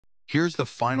Here's the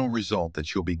final result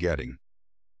that you'll be getting.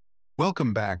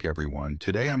 Welcome back, everyone.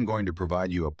 Today I'm going to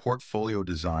provide you a portfolio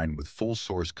design with full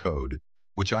source code,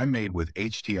 which I made with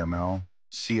HTML,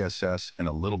 CSS, and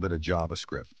a little bit of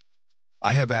JavaScript.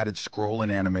 I have added scroll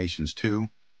and animations too,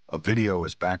 a video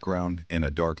as background, and a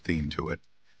dark theme to it.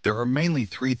 There are mainly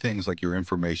three things like your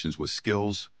informations with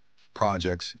skills,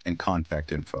 projects, and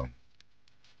contact info.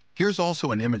 Here's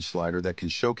also an image slider that can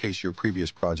showcase your previous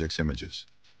project's images.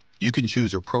 You can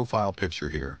choose your profile picture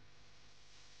here,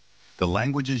 the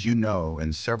languages you know,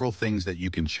 and several things that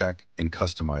you can check and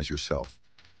customize yourself.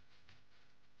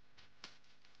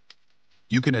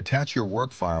 You can attach your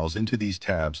work files into these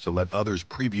tabs to let others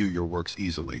preview your works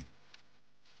easily.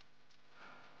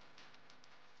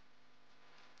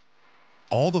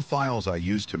 All the files I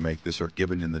used to make this are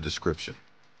given in the description.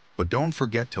 But don't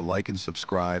forget to like and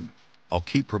subscribe. I'll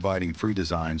keep providing free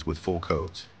designs with full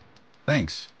codes.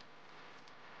 Thanks.